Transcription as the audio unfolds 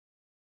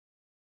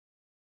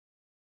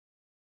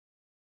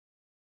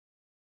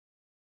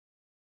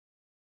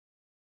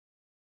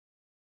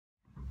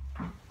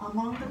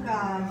Among the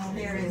gods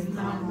there is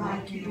none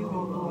like you,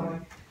 O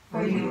Lord,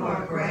 for you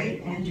are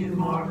great and do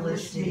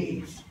marvelous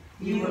deeds.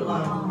 You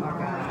alone are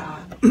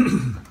God.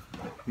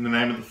 In the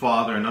name of the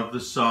Father, and of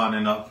the Son,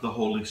 and of the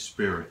Holy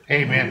Spirit.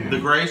 Amen. The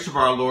grace of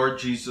our Lord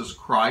Jesus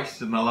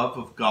Christ, and the love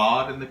of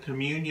God, and the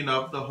communion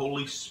of the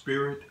Holy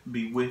Spirit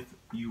be with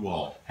you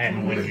all.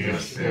 And with your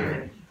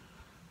spirit.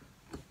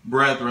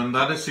 Brethren,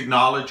 let us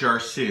acknowledge our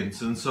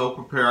sins, and so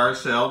prepare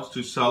ourselves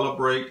to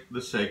celebrate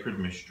the sacred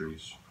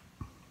mysteries.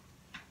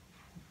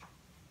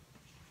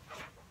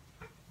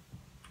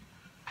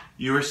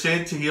 You are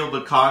sent to heal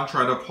the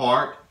contrite of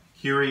heart.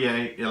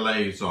 Kyrie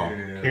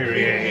eleison.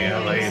 Kyrie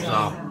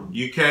eleison.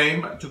 You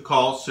came to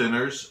call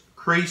sinners.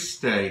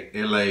 Christe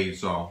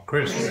eleison.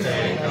 Christe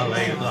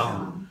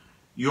eleison.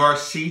 You are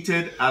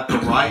seated at the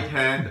right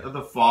hand of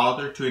the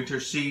Father to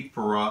intercede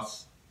for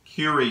us.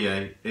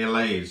 Kyrie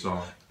eleison.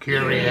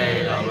 Kyrie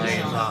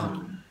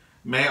eleison.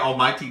 May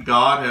Almighty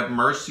God have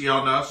mercy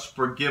on us,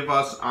 forgive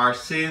us our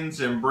sins,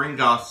 and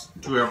bring us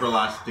to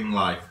everlasting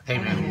life.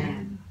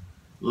 Amen.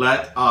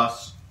 Let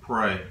us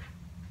pray.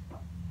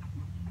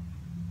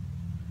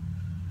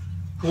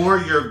 Pour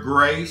your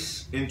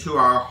grace into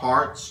our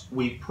hearts,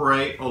 we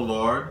pray, O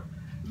Lord,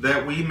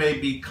 that we may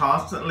be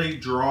constantly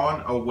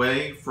drawn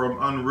away from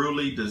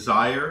unruly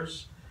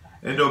desires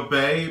and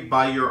obey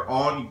by your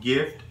own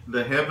gift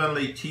the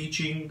heavenly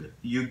teaching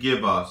you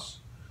give us.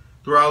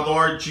 Through our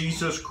Lord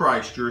Jesus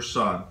Christ, your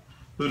Son,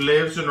 who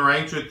lives and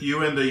reigns with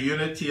you in the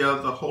unity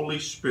of the Holy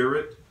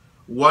Spirit,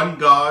 one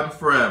God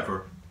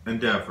forever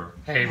and ever.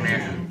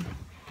 Amen.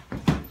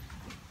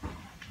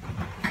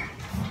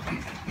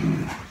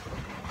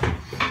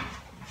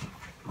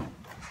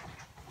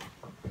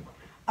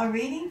 A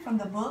reading from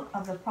the book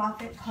of the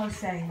prophet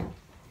Hosea.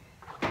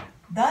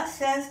 Thus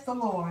says the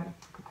Lord,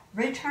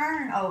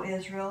 return, O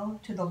Israel,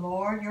 to the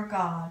Lord your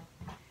God.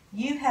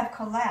 You have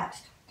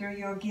collapsed through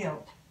your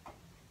guilt.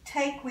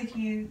 Take with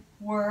you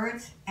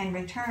words and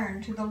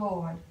return to the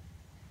Lord.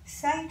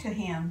 Say to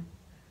him,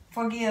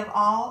 forgive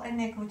all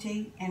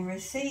iniquity and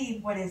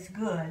receive what is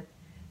good,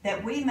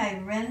 that we may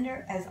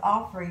render as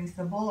offerings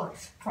the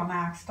bullocks from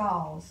our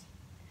stalls.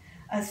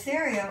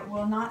 Assyria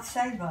will not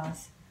save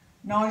us,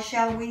 nor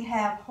shall we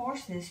have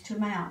horses to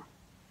mount.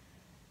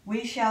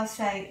 We shall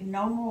say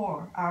no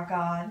more, our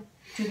God,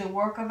 to the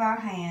work of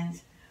our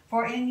hands,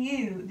 for in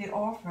you the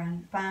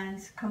orphan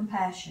finds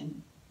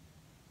compassion.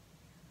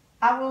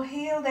 I will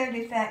heal their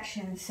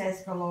defections,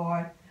 says the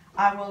Lord.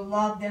 I will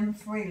love them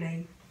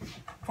freely,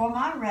 for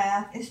my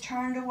wrath is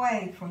turned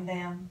away from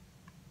them.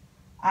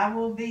 I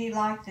will be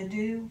like the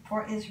dew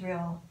for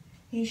Israel.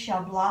 He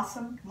shall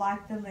blossom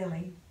like the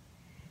lily.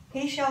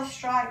 He shall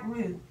strike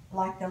root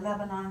like the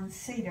Lebanon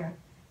cedar,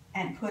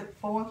 and put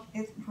forth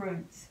its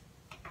roots.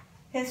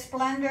 His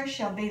splendor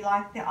shall be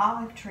like the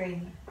olive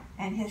tree,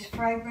 and his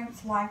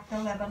fragrance like the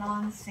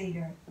Lebanon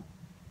cedar.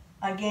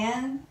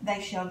 Again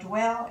they shall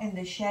dwell in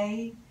the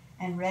shade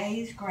and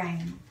raise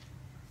grain.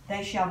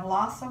 They shall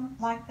blossom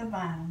like the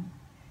vine,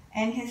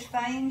 and his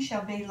fame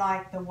shall be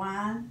like the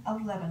wine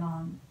of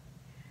Lebanon.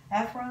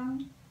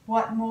 Ephraim,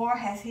 what more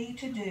has he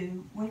to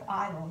do with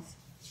idols?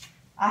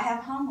 I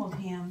have humbled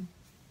him,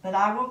 but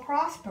I will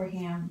prosper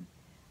him.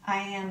 I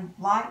am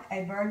like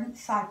a verdant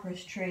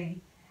cypress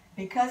tree.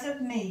 Because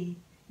of me,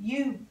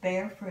 you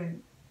bear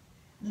fruit.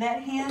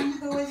 Let him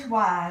who is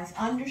wise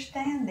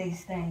understand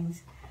these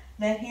things.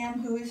 Let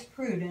him who is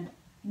prudent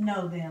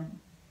know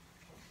them.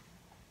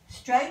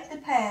 Straight the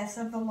paths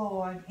of the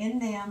Lord in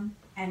them,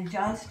 and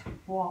just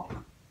walk,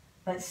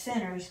 but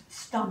sinners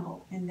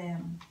stumble in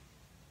them.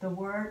 The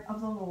word of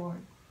the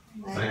Lord.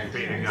 Thanks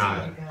be to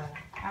God.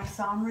 Our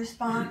psalm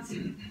response,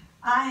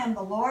 I am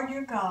the Lord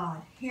your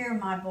God, hear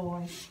my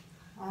voice.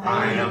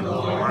 I am the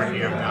Lord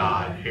your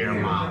God, hear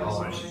my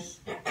voice.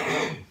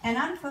 An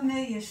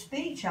unfamiliar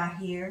speech I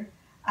hear.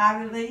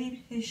 I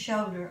relieved his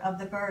shoulder of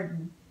the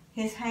burden.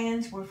 His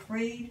hands were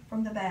freed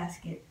from the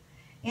basket.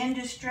 In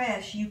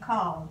distress you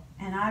called,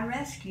 and I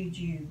rescued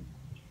you.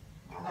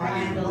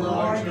 I am the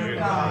Lord your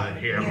God,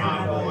 hear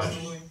my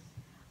voice.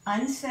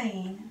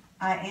 Unseen,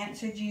 I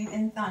answered you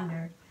in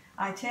thunder.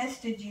 I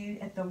tested you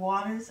at the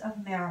waters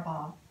of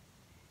Meribah.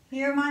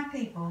 Hear my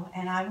people,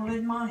 and I will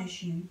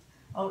admonish you.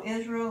 O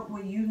Israel,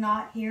 will you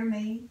not hear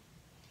me?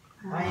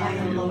 I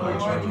am the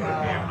Lord your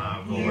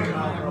God, hear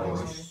my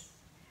voice.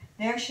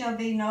 There shall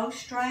be no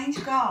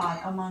strange God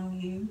among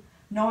you,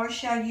 nor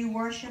shall you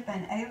worship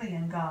an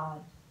alien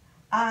God.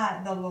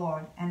 I, the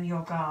Lord, am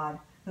your God,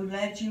 who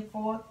led you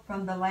forth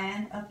from the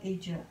land of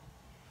Egypt.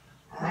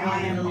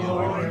 I am the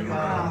Lord your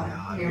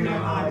God, hear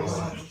my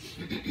voice.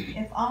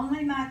 If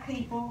only my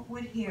people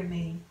would hear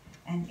me,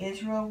 and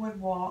Israel would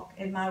walk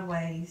in my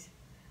ways,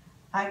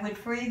 I would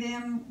free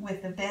them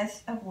with the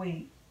best of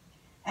wheat,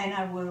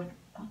 and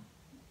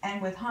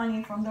with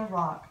honey from the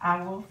rock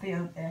I will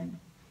fill them.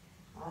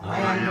 I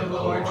am the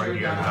Lord your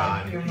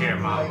God, hear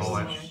my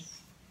voice.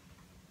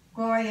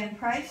 Glory and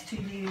praise to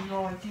you,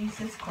 Lord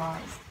Jesus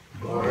Christ.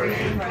 Glory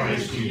and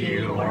praise to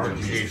you, Lord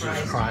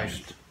Jesus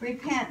Christ.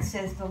 Repent,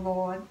 says the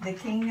Lord, the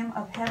kingdom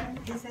of heaven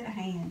is at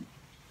hand.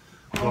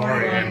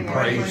 Glory and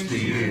praise to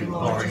you,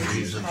 Lord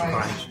Jesus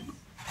Christ.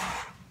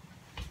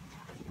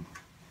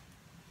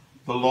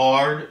 The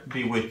Lord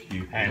be with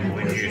you. And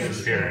with your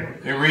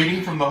spirit. A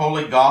reading from the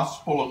Holy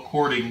Gospel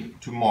according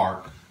to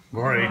Mark.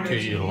 Glory to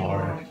you,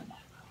 Lord.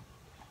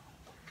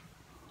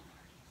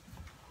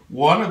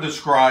 One of the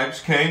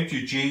scribes came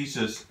to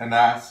Jesus and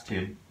asked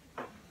him,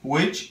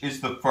 "Which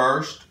is the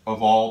first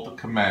of all the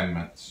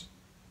commandments?"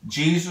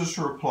 Jesus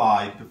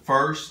replied, "The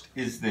first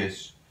is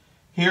this: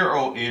 Hear,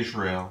 O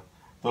Israel,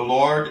 the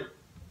Lord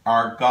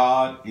our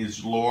God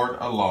is Lord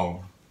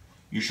alone.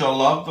 You shall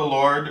love the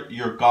Lord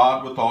your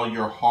God with all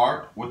your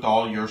heart, with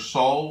all your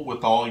soul,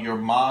 with all your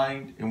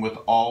mind, and with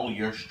all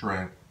your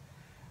strength.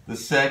 The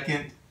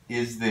second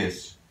is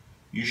this: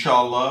 you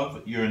shall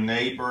love your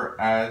neighbor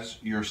as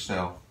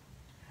yourself.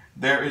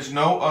 There is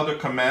no other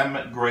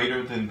commandment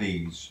greater than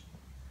these."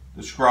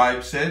 The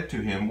scribe said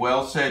to him,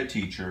 "Well said,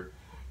 teacher.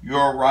 You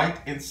are right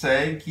in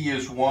saying he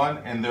is one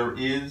and there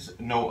is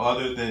no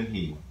other than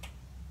he.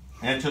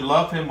 And to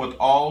love him with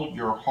all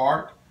your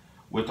heart,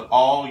 with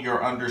all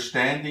your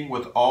understanding,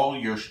 with all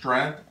your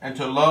strength, and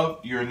to love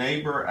your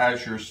neighbor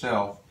as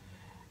yourself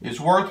is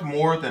worth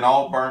more than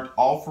all burnt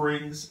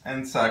offerings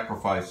and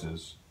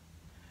sacrifices."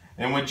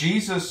 And when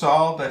Jesus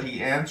saw that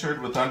he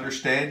answered with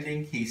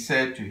understanding, he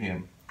said to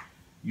him,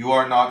 "You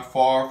are not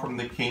far from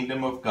the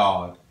kingdom of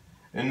God."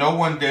 And no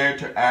one dared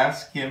to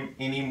ask him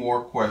any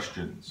more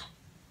questions.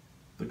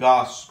 The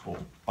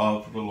Gospel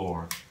of the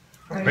Lord.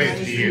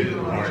 Praise to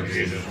you, Lord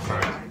Jesus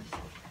Christ.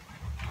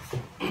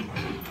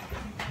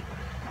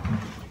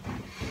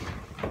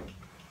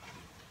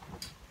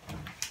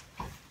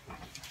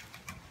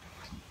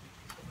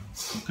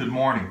 Good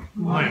morning.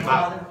 Good morning,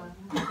 Father.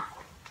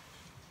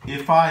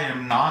 If I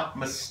am not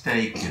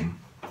mistaken,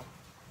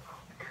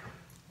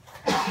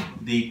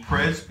 the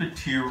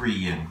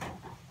Presbyterian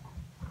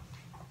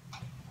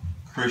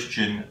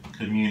Christian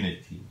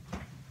community,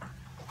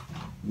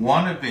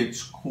 one of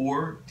its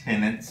core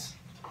tenets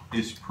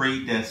is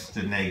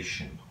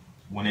predestination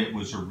when it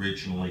was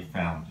originally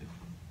founded.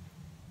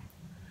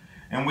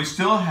 And we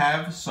still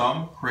have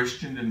some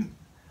Christian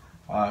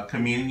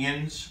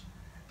communions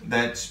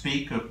that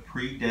speak of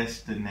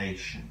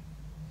predestination.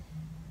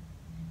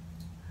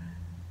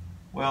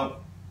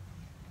 Well,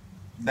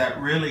 that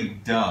really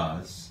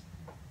does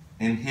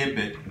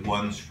inhibit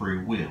one's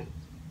free will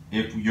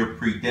if you're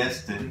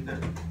predestined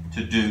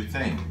to do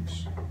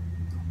things.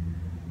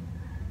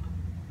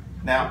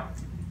 Now,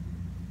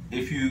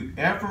 if you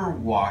ever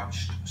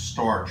watched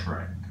Star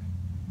Trek,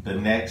 The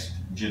Next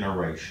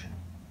Generation,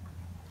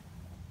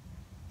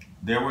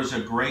 there was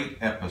a great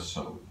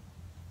episode.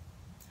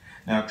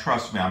 Now,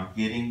 trust me, I'm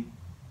getting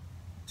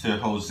to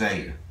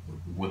Hosea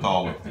with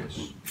all of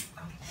this.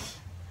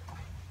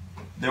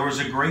 There was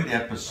a great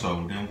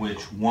episode in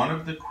which one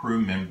of the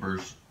crew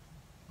members,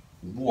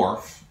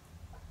 Worf,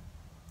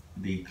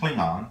 the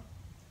Klingon,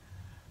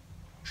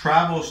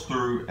 travels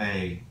through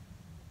a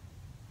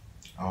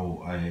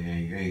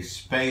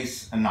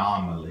space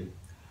anomaly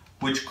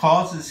which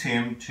causes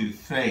him to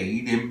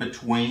fade in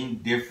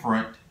between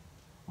different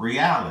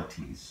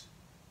realities.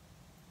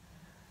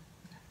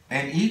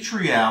 And each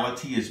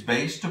reality is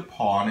based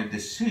upon a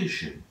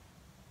decision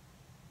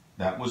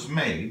that was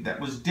made that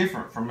was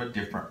different from a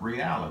different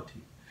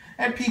reality.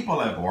 And people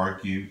have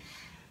argued,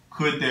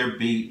 could there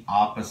be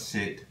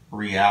opposite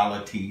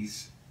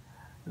realities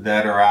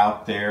that are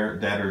out there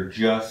that are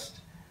just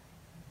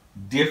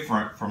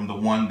different from the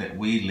one that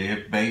we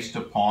live based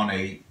upon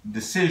a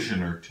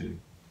decision or two?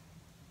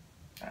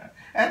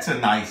 That's a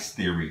nice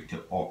theory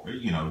to,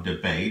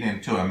 debate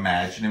and to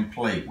imagine and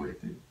play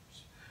with.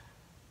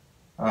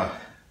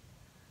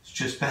 It's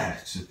just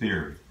that, it's a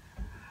theory.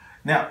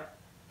 Now,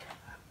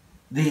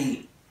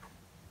 the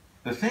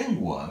thing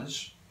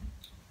was,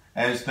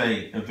 as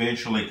they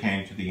eventually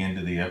came to the end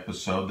of the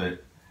episode,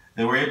 that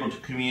they were able to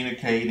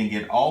communicate and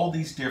get all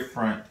these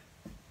different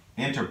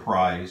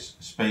Enterprise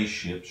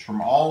spaceships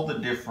from all the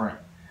different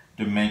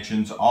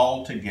dimensions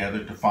all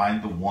together to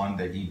find the one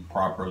that he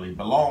properly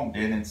belonged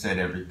in and set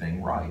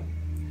everything right.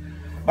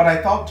 But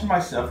I thought to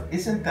myself,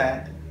 isn't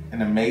that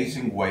an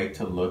amazing way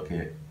to look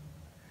at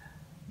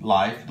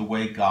life, the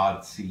way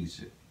God sees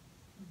it?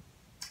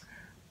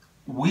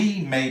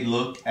 We may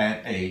look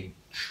at a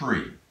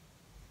tree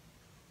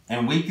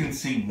and we can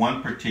see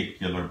one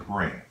particular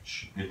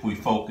branch if we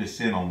focus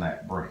in on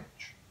that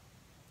branch,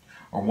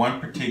 or one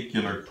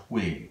particular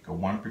twig, or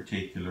one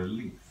particular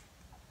leaf.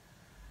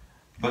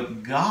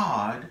 But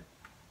God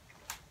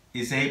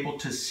is able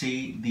to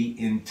see the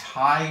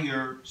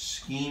entire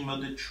scheme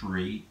of the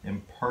tree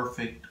in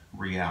perfect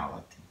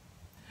reality.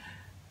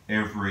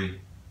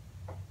 Every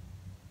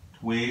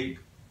twig,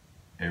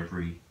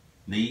 every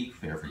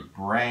leaf, every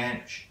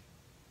branch,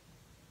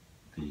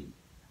 the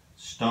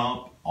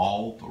stump,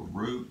 all the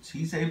roots.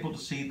 He's able to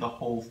see the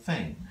whole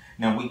thing.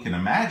 Now we can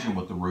imagine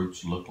what the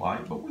roots look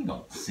like, but we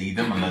don't see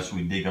them unless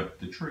we dig up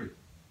the tree.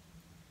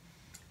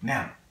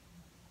 Now,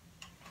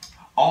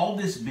 all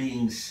this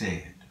being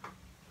said,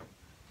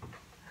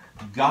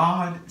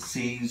 God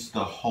sees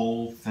the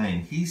whole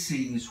thing. He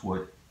sees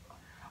what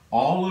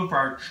all of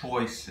our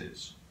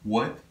choices,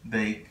 what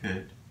they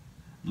could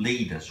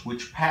lead us,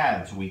 which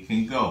paths we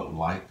can go,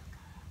 like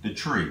the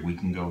tree. We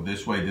can go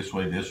this way, this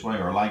way, this way,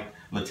 or like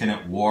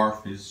Lieutenant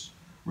Worf, his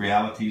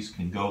realities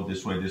can go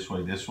this way, this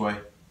way, this way.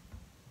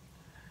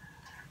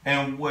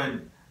 And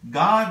when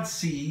God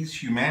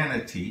sees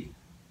humanity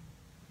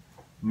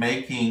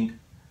making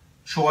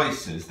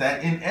choices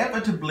that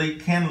inevitably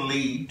can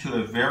lead to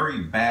a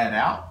very bad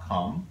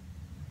outcome,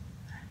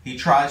 he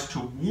tries to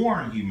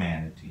warn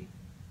humanity.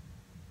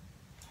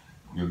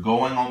 You're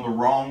going on the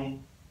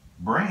wrong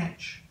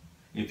branch.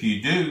 If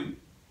you do,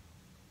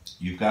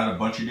 you've got a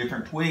bunch of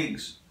different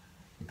twigs.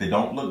 If they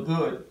don't look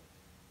good,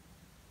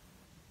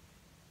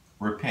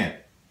 repent.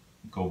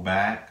 Go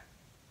back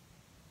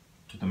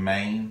to the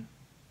main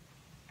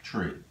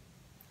tree.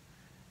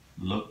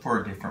 Look for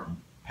a different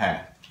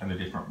path and a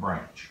different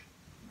branch.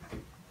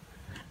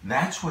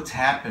 That's what's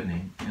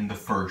happening in the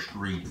first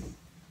reading.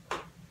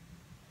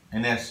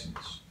 In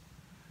essence,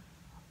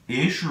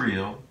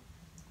 Israel,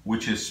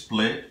 which is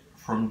split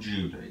from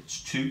Judah.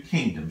 It's two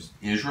kingdoms,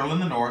 Israel in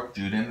the north,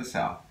 Judah in the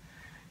south.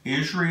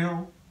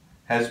 Israel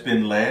has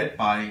been led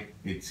by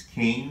its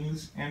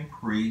kings and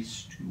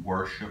priests to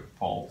worship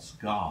false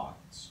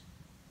gods.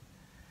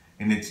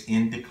 And it's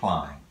in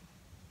decline.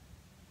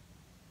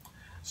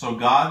 So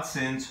God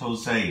sends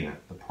Hosea,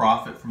 the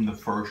prophet from the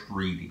first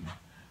reading,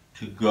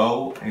 to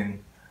go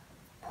and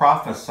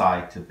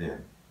prophesy to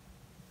them.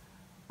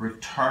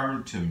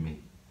 Return to me.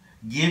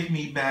 Give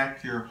me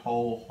back your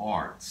whole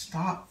heart.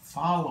 Stop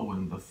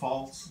following the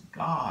false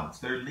gods.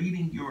 They're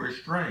leading you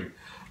astray.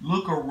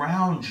 Look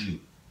around you.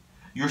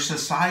 Your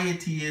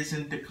society is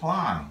in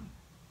decline.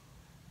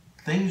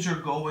 Things are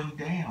going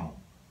down.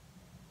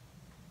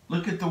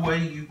 Look at the way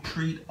you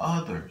treat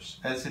others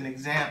as an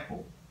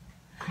example.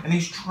 And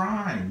he's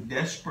trying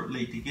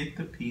desperately to get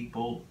the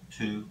people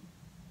to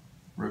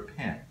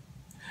repent.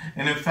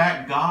 And in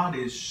fact, God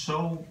is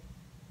so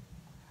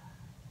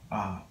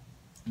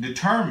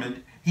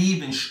determined, he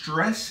even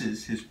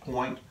stresses his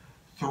point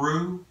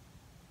through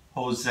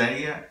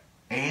Hosea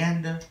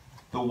and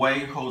the way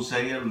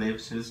Hosea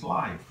lives his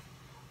life.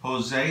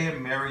 Hosea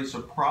marries a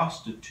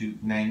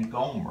prostitute named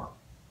Gomer.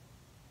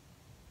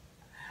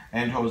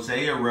 And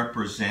Hosea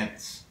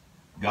represents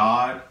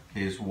God.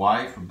 His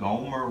wife,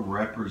 Gomer,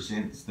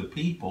 represents the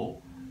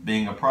people.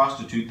 Being a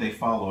prostitute, they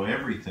follow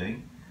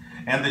everything.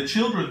 And the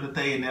children that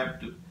they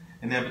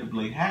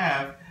inevitably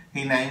have,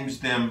 he names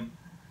them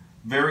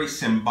very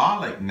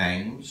symbolic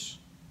names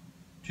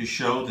to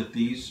show that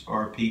these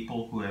are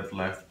people who have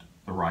left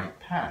the right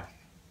path.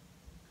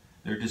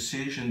 Their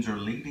decisions are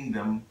leading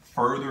them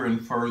further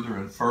and further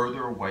and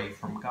further away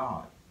from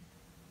God.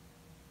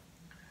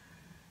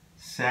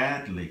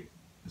 Sadly,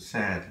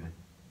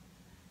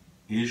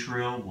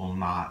 Israel will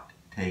not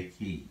take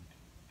heed.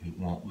 It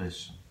won't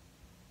listen.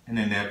 And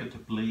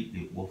inevitably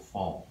it will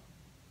fall.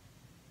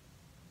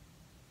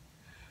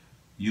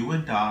 You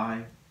and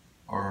I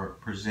are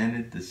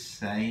presented the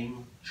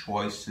same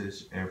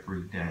choices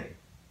every day.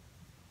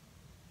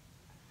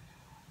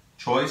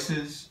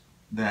 Choices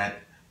that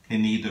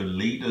can either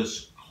lead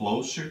us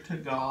closer to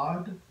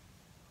God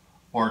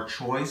or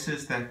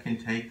choices that can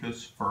take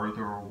us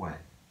further away.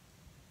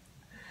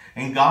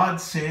 And God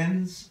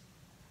sends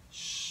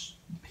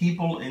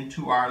people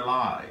into our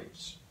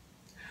lives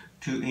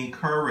to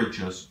encourage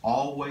us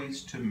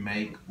always to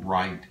make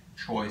right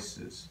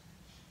choices.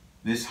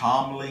 This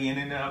homily in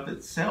and of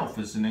itself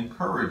is an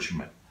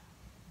encouragement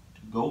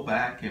to go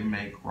back and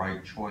make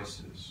right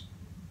choices.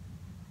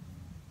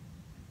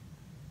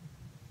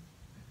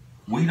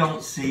 We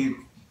don't see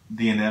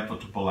the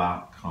inevitable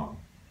outcome.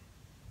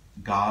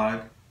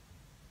 God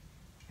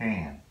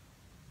can.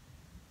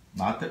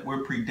 Not that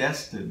we're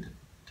predestined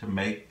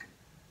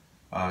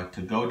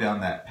to go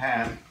down that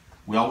path.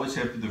 We always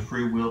have the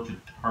free will to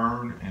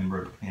turn and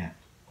repent.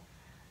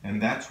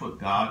 And that's what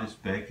God is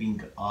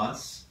begging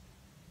us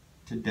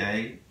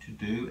today to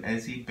do,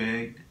 as he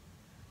begged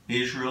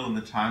Israel in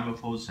the time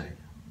of Hosea.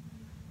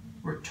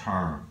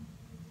 Return.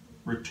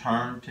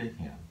 Return to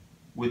him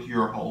with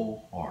your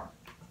whole heart.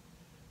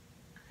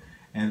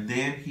 And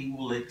then he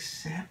will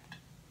accept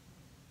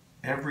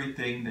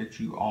everything that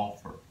you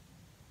offer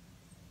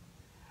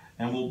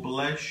and will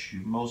bless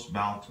you most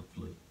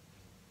bountifully.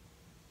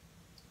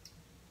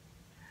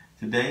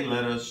 Today,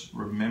 let us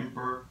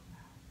remember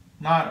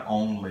not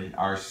only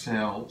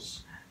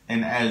ourselves,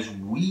 and as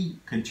we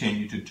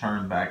continue to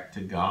turn back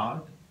to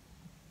God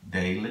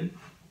daily,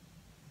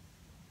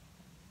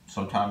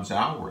 sometimes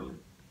hourly,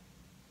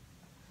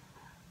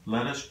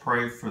 let us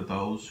pray for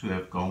those who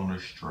have gone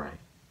astray,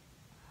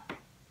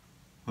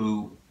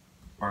 who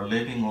are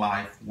living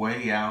life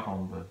way out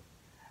on the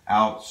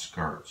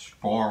outskirts,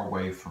 far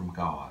away from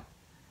God,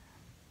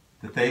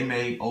 that they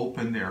may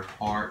open their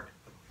heart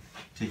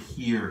to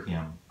hear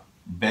him,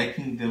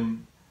 begging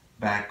them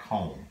back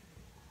home,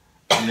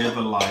 to live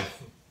a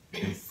life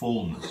in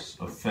fullness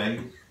of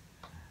faith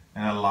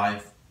and a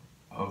life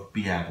of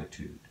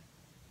beatitude.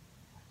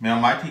 May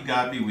Almighty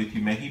God be with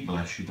you. May he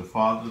bless you, the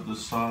Father, the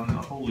Son, and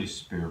the Holy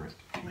Spirit.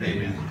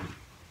 Amen.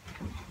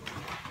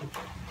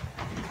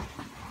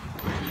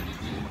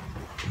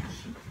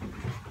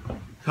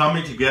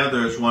 Coming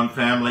together as one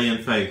family in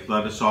faith,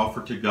 let us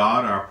offer to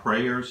God our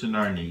prayers and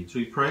our needs.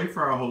 We pray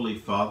for our Holy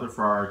Father,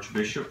 for our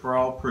Archbishop, for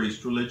all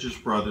priests, religious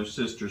brothers,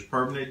 sisters,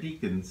 permanent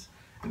deacons,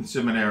 and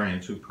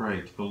seminarians who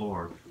pray to the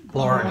Lord.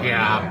 Lord, hear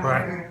our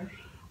prayer.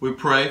 We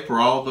pray for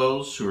all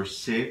those who are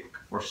sick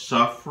or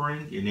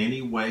suffering in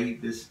any way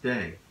this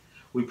day.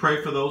 We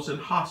pray for those in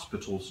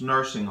hospitals,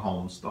 nursing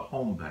homes, the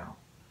homebound.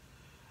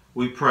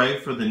 We pray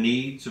for the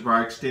needs of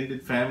our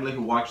extended family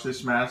who watch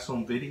this Mass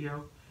on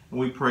video. And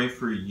we pray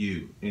for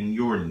you and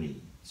your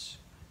needs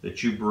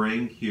that you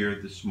bring here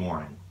this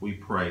morning. We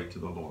pray to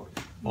the Lord.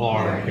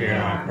 Lord, hear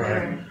our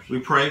prayer. We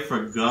pray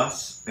for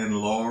Gus and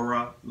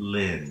Laura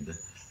Lind,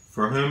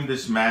 for whom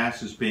this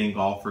Mass is being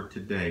offered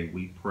today.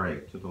 We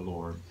pray to the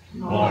Lord.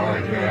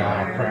 Lord, hear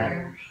our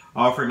prayer.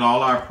 Offering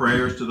all our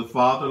prayers to the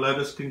Father, let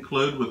us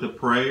conclude with a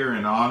prayer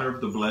in honor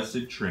of the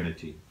Blessed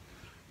Trinity.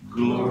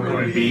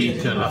 Glory be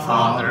to the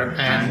Father,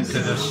 and to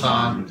the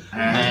Son,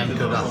 and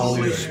to the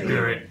Holy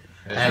Spirit,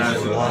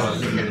 as it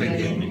was in the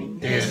beginning,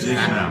 is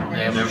now,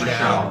 never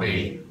shall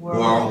be,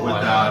 world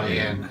without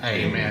end.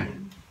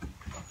 Amen.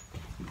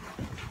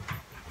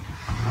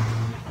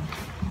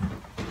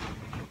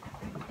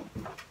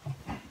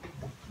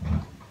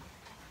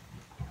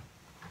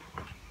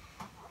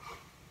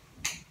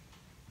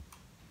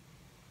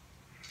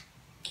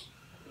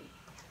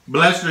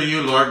 Blessed are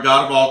you, Lord,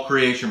 God of all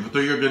creation, for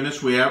through your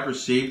goodness we have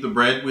received the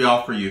bread we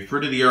offer you.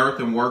 Fruit of the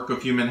earth and work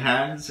of human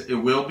hands, it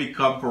will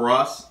become for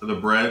us the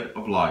bread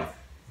of life.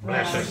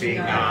 Blessed be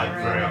God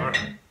forever.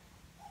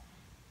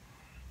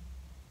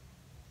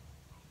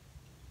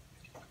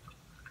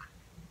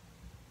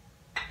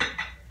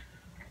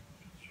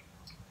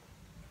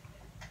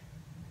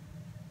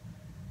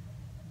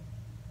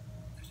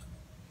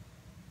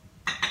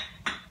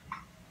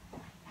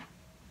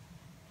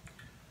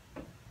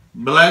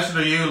 Blessed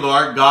are you,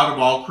 Lord, God of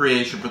all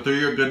creation, for through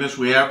your goodness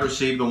we have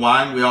received the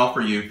wine we offer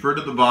you. Fruit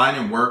of the vine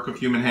and work of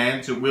human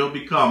hands, it will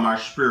become our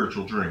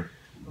spiritual drink.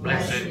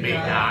 Blessed be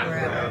God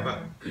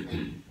forever.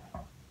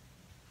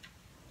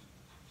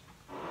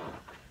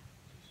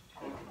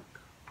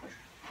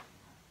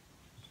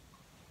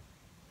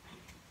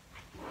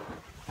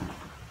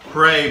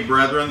 Pray,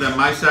 brethren, that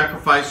my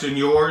sacrifice and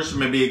yours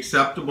may be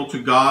acceptable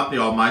to God, the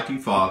Almighty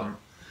Father.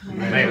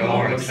 May the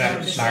Lord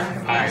accept the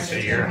sacrifice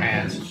at your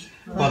hands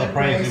for the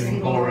praise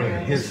and glory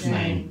of his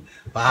name,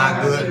 for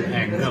our good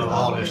and good of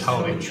all his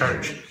holy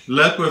church.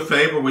 Look with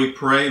favor, we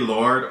pray,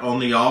 Lord, on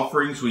the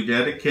offerings we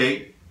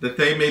dedicate, that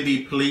they may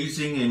be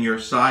pleasing in your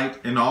sight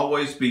and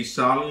always be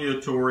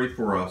salutary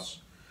for us.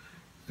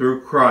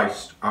 Through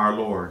Christ our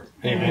Lord.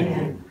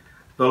 Amen.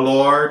 The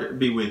Lord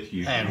be with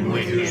you. And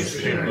with your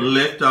spirit.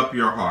 Lift up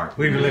your heart.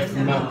 We lift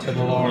them up to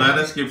the Lord. Let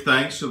us give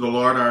thanks to the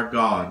Lord our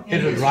God.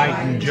 It is right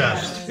and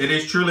just. It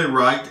is truly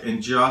right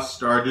and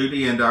just, our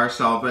duty and our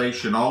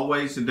salvation,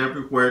 always and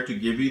everywhere to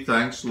give you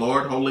thanks,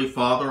 Lord, Holy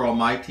Father,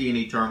 Almighty and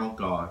eternal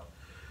God.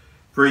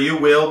 For you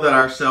will that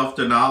our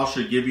self-denial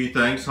should give you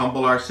thanks,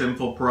 humble our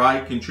sinful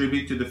pride,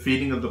 contribute to the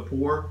feeding of the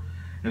poor,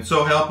 and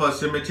so help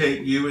us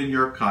imitate you in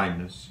your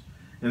kindness.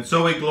 And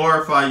so we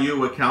glorify you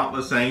with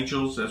countless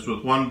angels, as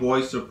with one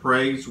voice of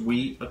praise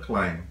we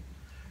acclaim.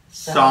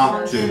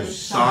 Sanctus,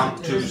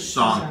 Sanctus,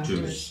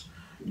 Sanctus,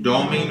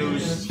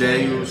 Dominus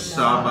Deus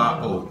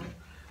Sabaoth,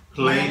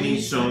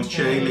 pleni sunt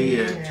caeli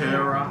et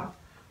terra,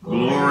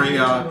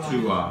 gloria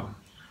tua,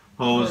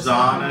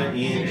 Hosanna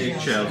in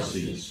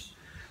excelsis,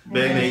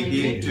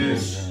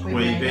 benedictus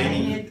qui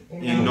venit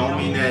in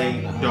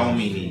nomine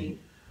Domini,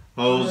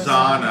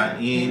 Hosanna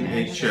in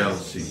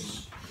excelsis.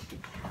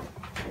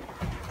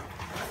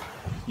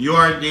 You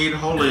are indeed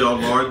holy, O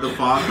Lord, the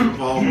Father of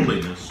all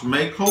holiness.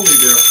 Make holy,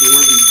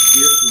 therefore, these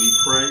gifts, we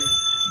pray,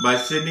 by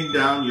sending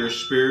down your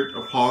Spirit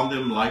upon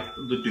them like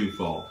the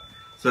dewfall,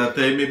 so that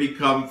they may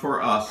become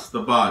for us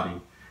the body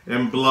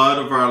and blood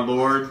of our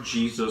Lord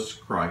Jesus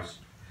Christ.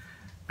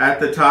 At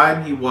the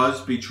time he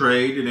was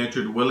betrayed and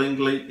entered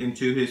willingly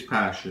into his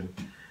passion,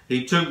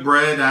 he took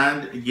bread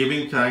and,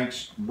 giving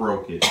thanks,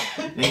 broke it,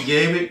 and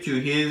gave it to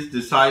his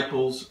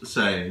disciples,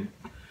 saying,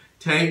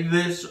 Take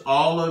this,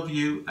 all of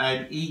you,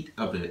 and eat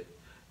of it,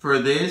 for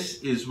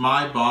this is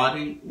my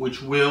body,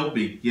 which will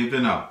be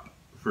given up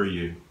for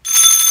you.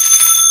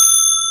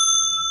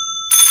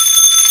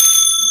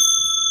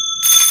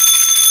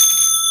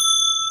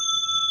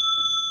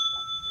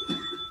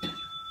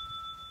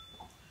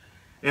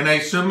 In a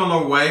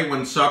similar way,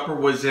 when supper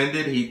was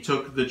ended, he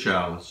took the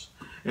chalice,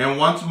 and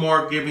once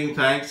more giving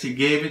thanks, he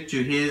gave it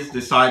to his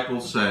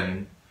disciples,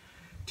 saying,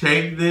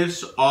 Take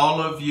this,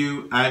 all of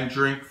you, and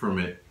drink from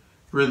it.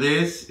 For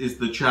this is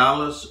the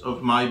chalice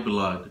of my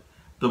blood,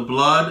 the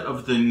blood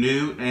of the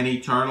new and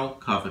eternal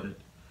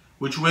covenant,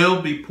 which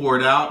will be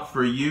poured out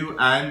for you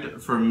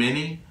and for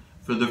many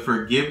for the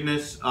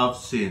forgiveness of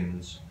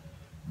sins.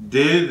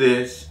 Do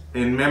this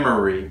in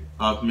memory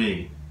of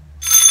me.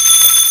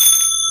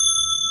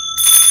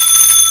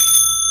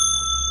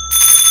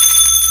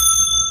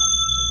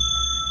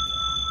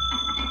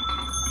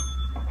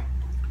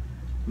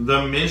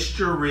 The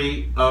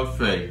mystery of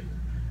faith.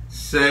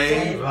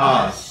 Save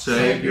us,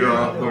 Savior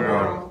of the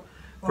world.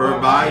 For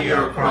by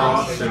your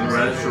cross and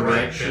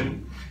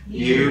resurrection,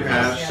 you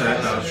have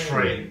set us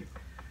free.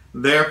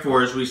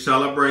 Therefore, as we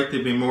celebrate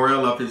the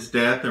memorial of his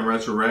death and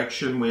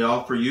resurrection, we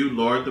offer you,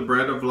 Lord, the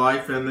bread of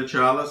life and the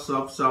chalice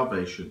of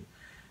salvation,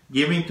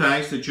 giving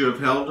thanks that you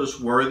have held us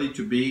worthy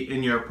to be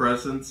in your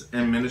presence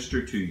and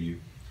minister to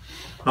you.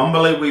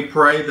 Humbly we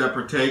pray that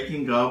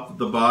partaking of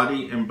the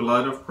body and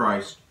blood of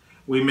Christ,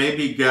 we may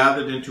be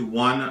gathered into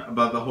one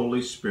by the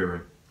Holy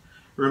Spirit.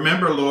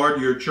 Remember, Lord,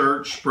 your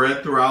church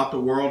spread throughout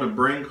the world and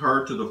bring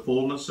her to the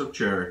fullness of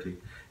charity,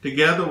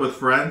 together with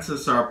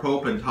Francis, our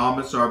Pope, and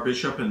Thomas, our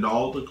Bishop, and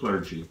all the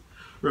clergy.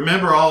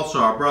 Remember also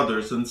our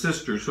brothers and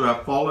sisters who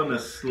have fallen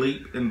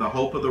asleep in the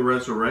hope of the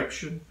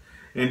resurrection,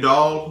 and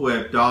all who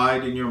have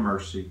died in your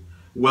mercy.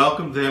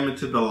 Welcome them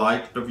into the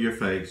light of your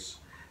face.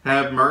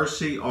 Have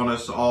mercy on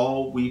us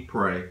all, we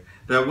pray,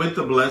 that with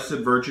the Blessed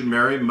Virgin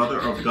Mary, Mother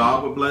of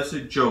God, with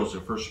Blessed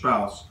Joseph, her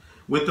spouse,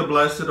 with the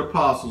blessed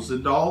apostles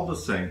and all the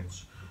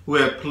saints who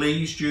have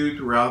pleased you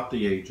throughout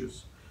the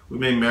ages, we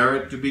may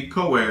merit to be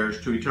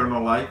co-heirs to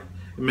eternal life,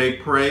 and may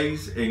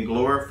praise and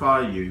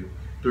glorify you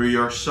through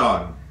your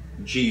Son,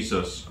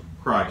 Jesus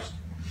Christ.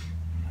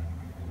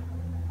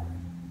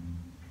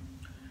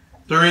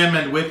 Through him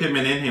and with him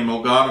and in him,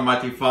 O God,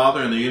 Almighty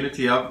Father, in the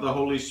unity of the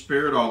Holy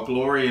Spirit, all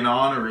glory and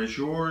honor is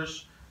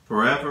yours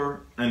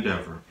forever and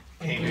ever.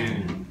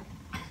 Amen.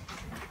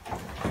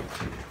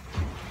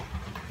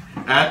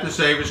 At the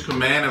Savior's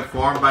command,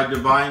 informed by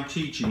divine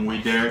teaching,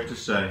 we dare to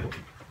say,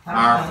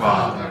 Our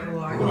Father,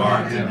 who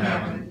art in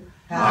heaven,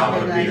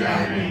 hallowed be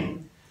thy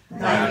name.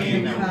 Thy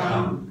kingdom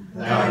come,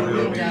 thy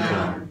will be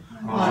done,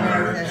 on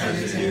earth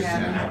as it is in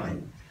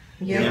heaven.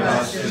 Give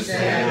us this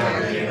day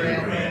our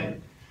daily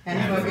bread,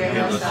 and forgive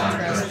us our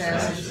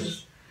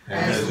trespasses,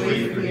 as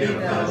we forgive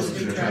those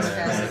who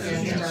trespass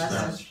against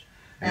us.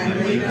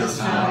 And lead us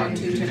not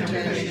into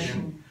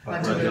temptation,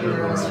 but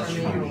deliver us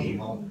from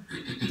evil.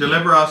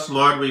 Deliver us,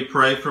 Lord, we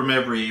pray, from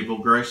every evil.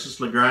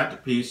 Graciously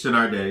grant peace in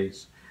our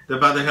days,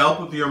 that by the help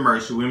of your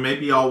mercy we may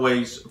be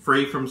always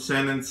free from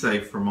sin and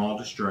safe from all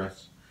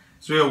distress,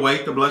 as we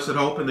await the blessed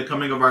hope and the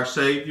coming of our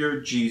Savior,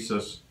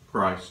 Jesus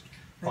Christ.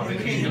 For the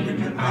kingdom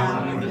and the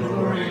power and the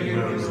glory are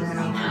yours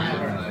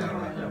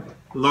forever.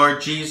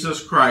 Lord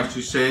Jesus Christ,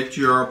 who said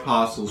to your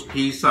apostles,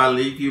 Peace I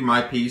leave you,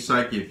 my peace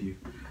I give you,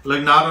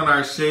 look not on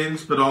our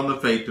sins, but on the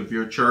faith of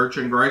your church,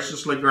 and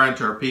graciously grant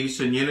her peace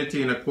and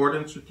unity in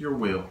accordance with your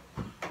will,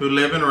 who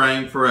live and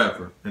reign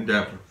forever and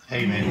ever.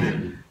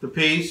 Amen. The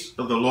peace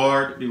of the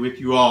Lord be with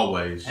you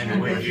always. And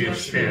with your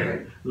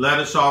spirit. Let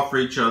us offer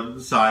each other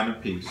the sign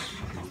of peace.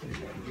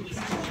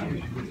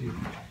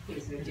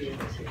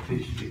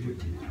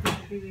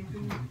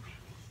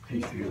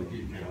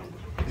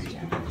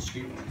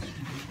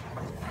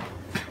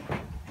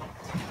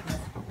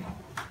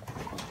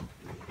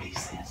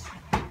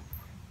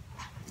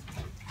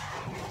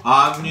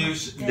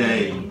 Agnus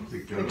Dei.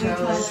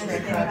 Victoris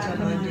peccatum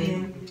mundi,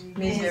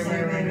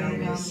 miserere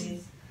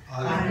nobis.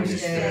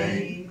 Agnus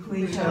Dei,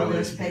 qui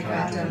tollis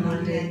peccatum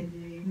mundi,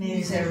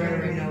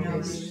 miserere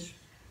nobis.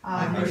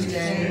 Agnus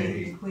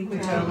Dei, qui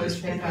tollis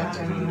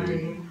peccatum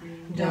mundi,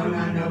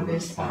 dona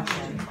nobis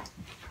pacem.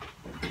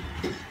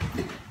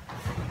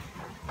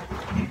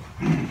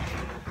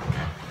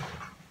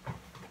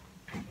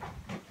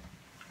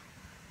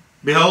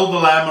 Behold the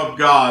Lamb of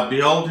God.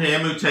 Behold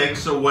him who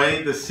takes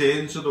away the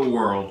sins of the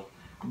world.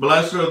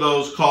 Blessed are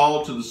those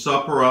called to the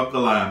supper of the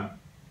Lamb.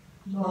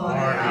 Lord,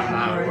 I am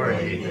not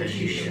worthy that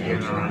you should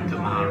enter under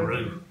my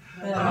roof,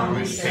 but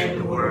only say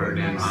the word,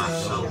 and my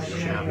soul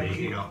shall be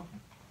healed.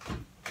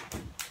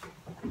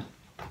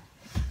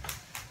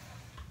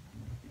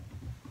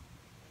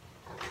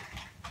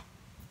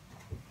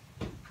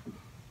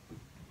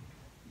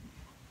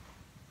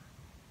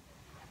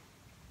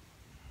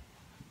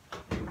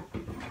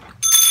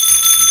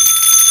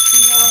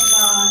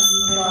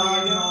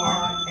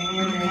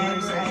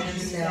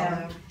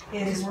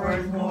 Is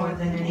worth more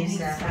than any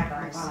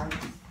sacrifice.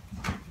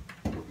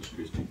 Corpus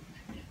Christi.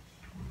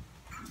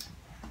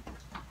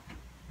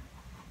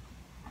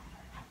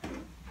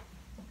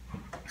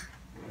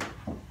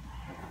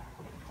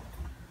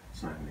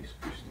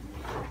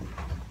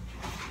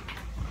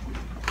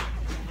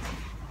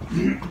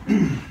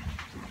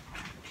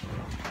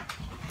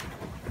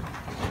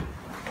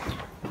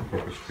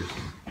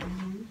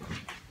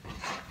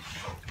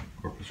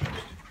 Corpus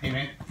Christi.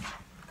 Amen.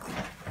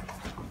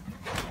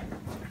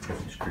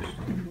 Corpus Christi.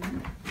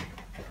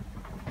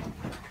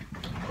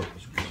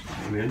 Corpus Christi.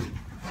 Amen.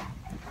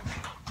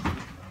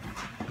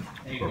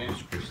 Amen.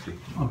 Corpus Christi.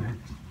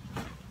 Amen.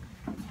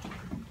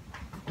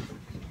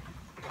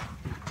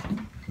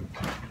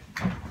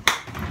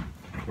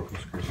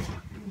 Corpus Christi.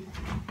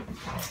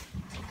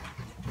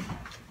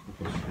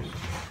 Corpus Christi.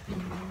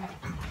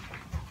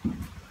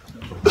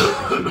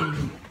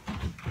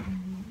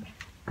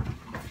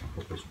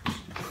 Corpus Christi.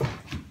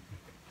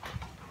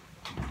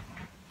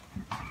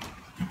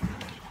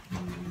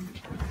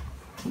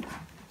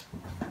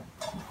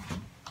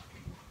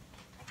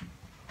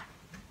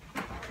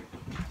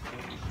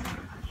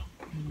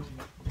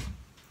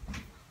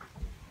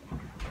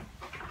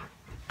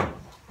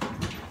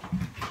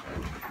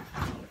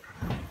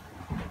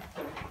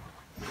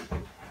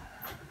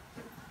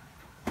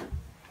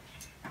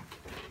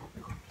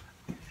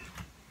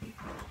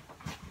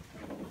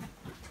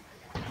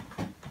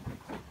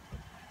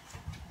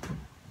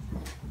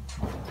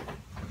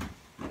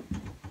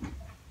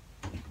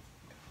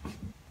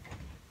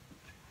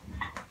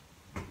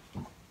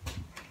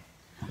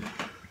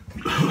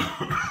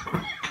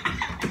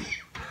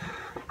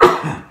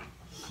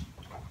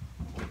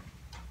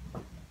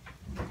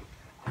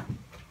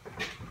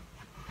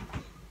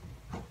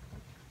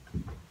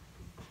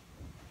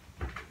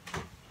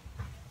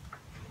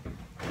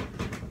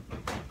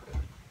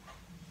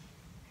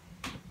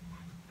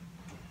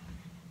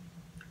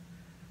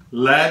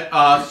 Let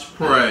us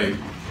pray.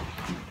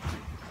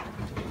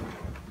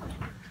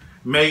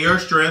 May your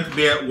strength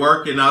be at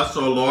work in us,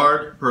 O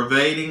Lord,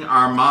 pervading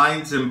our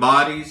minds and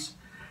bodies,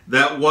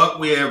 that what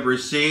we have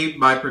received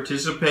by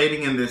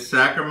participating in this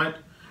sacrament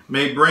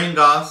may bring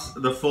us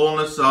the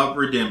fullness of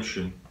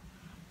redemption.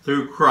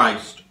 Through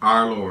Christ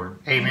our Lord.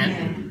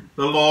 Amen.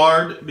 The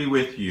Lord be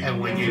with you. And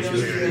with your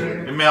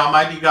spirit. And may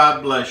Almighty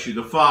God bless you,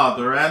 the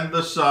Father, and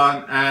the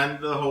Son,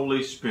 and the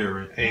Holy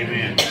Spirit.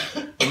 Amen.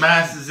 The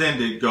Mass is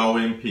ended. Go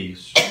in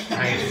peace.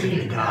 Thanks be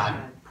to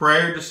God.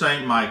 Prayer to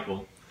Saint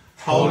Michael.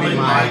 Holy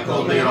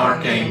Michael, the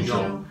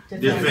Archangel,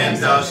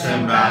 defend us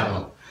in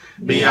battle.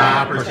 Be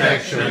our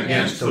protection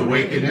against the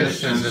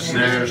wickedness and the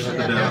snares of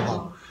the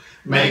devil.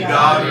 May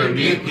God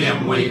rebuke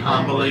him, we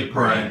humbly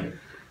pray.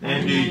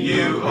 And do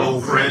you,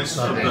 O Prince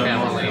of the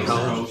heavenly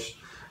host,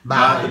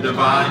 by the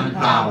divine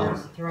power,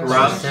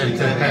 thrust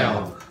into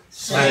hell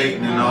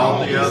Satan and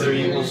all the other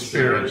evil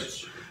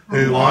spirits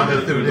who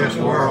wander through this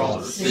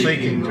world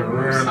seeking to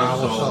ruin our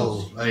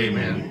souls.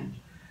 Amen.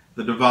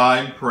 The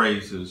divine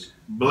praises.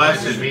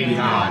 Blessed be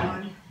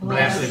God.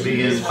 Blessed be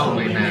his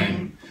holy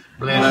name.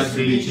 Blessed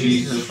be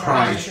Jesus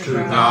Christ,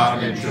 true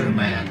God and true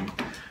man.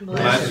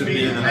 Blessed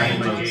be the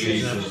name of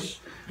Jesus.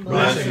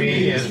 Blessed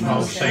be his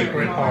most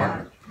sacred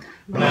heart.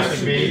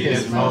 Blessed be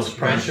his most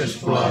precious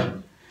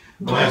blood.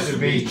 Blessed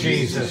be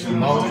Jesus'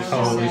 most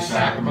holy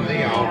sacrament of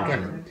the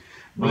altar.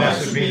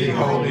 Blessed be the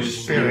Holy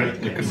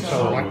Spirit, the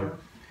Consoler.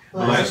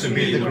 Blessed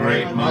be the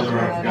great Mother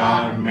of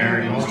God,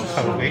 Mary most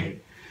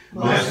holy.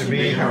 Blessed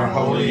be her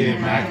holy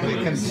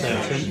Immaculate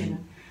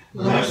Conception.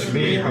 Blessed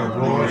be her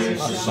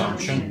glorious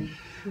Assumption.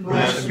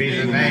 Blessed be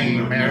the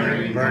name of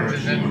Mary,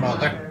 Virgin and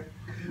Mother.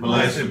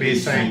 Blessed be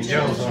Saint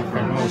Joseph,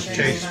 her most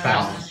chaste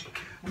spouse.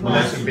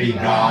 Blessed be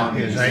God,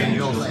 his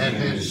angels, and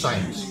his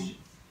saints.